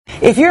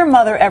If your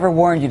mother ever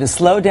warned you to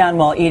slow down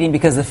while eating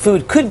because the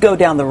food could go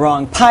down the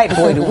wrong pipe,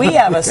 boy, do we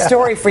have a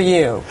story for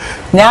you.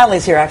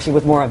 Natalie's here actually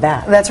with more of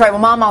that. That's right. Well,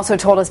 Mom also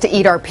told us to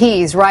eat our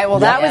peas, right? Well,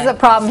 that was the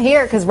problem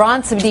here because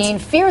Ron Sveden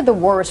feared the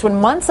worst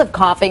when months of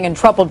coughing and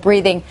troubled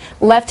breathing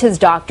left his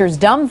doctors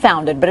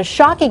dumbfounded. But a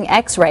shocking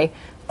X-ray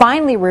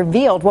finally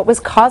revealed what was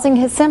causing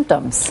his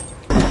symptoms.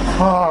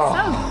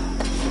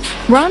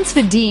 Ron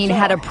Sveden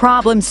had a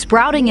problem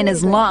sprouting in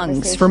his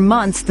lungs. For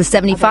months, the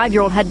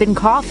 75-year-old had been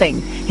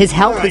coughing. His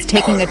health was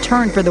taking a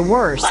turn for the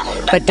worse,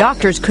 but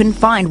doctors couldn't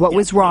find what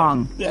was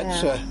wrong.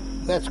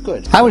 That's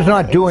good. I was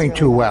not doing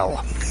too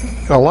well.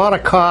 A lot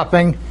of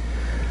coughing.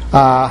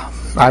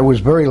 I was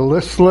very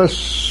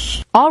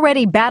listless.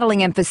 Already battling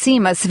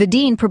emphysema,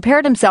 Sveden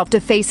prepared himself to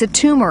face a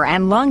tumor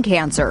and lung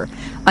cancer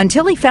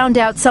until he found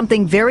out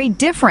something very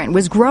different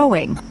was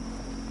growing.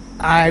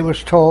 I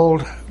was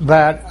told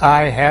that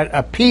I had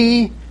a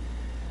pea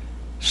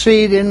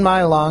seed in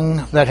my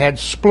lung that had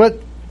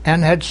split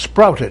and had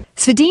sprouted.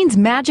 Sveden's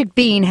magic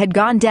bean had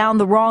gone down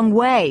the wrong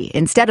way.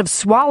 Instead of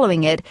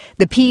swallowing it,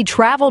 the pea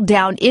traveled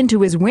down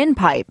into his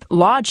windpipe,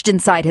 lodged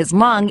inside his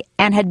lung,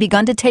 and had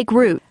begun to take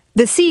root.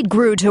 The seed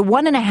grew to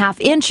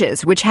 1.5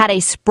 inches, which had a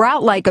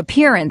sprout-like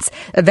appearance,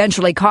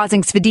 eventually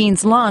causing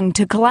Sveden's lung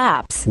to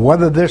collapse.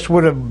 Whether this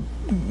would have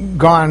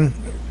gone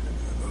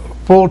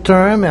full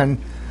term and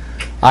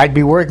I'd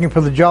be working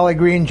for the Jolly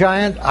Green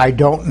Giant, I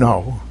don't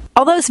know.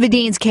 Although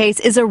Sveden's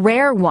case is a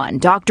rare one,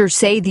 doctors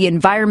say the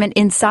environment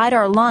inside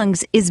our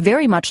lungs is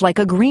very much like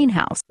a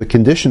greenhouse. The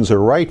conditions are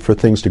right for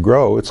things to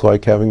grow. It's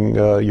like having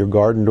your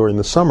garden during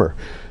the summer.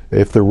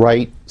 If the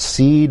right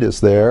seed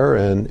is there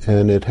and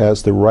it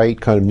has the right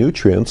kind of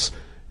nutrients,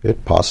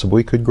 it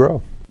possibly could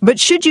grow. But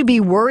should you be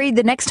worried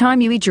the next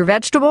time you eat your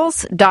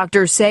vegetables?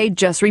 Doctors say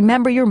just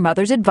remember your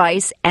mother's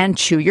advice and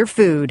chew your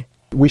food.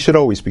 We should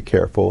always be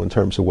careful in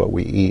terms of what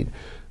we eat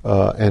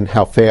and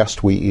how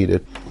fast we eat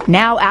it.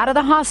 Now out of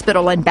the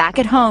hospital and back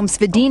at home,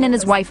 Sveden and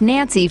his wife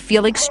Nancy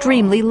feel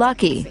extremely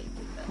lucky.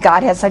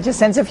 God has such a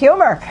sense of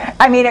humor.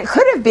 I mean, it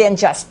could have been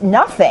just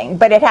nothing,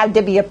 but it had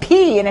to be a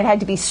pea and it had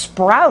to be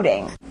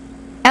sprouting.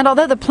 And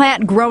although the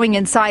plant growing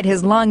inside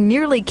his lung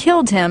nearly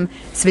killed him,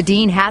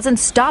 Sveden hasn't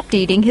stopped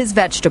eating his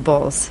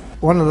vegetables.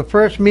 One of the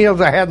first meals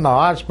I had in the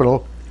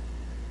hospital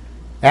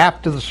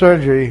after the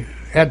surgery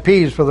had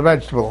peas for the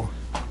vegetable.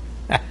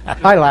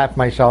 I laughed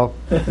myself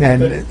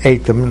and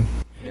ate them.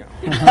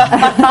 Well,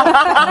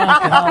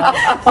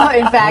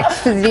 in fact,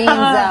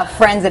 Sveden's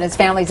friends and his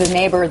family, his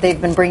neighbor, they've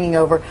been bringing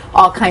over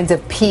all kinds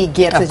of pea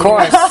gifts. Of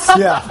course.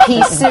 Yeah.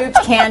 Pea soups,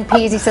 canned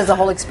peas. He says the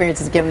whole experience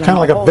has given him Kind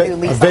of a whole like new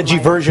lease a on veggie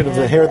life. version of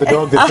the hair of the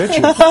dog that bit you.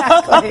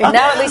 Exactly.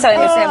 Now at least I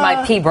understand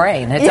my pea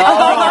brain. It's all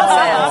making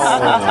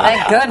sense.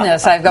 Thank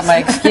goodness I've got my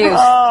excuse.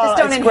 Just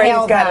don't It's great.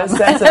 inhale He's got a them.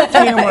 sense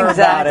of humor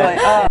Exactly.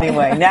 about it.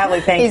 Anyway,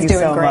 Natalie, thank He's you doing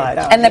so great, much.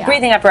 though. And the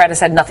breathing apparatus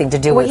had nothing to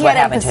do Well, with he what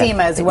had happened to him.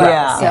 emphysema as well,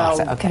 Yeah.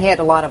 so Okay. he had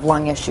a lot of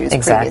lung issues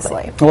Exactly.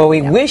 previously. Well,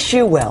 we wish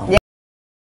you well.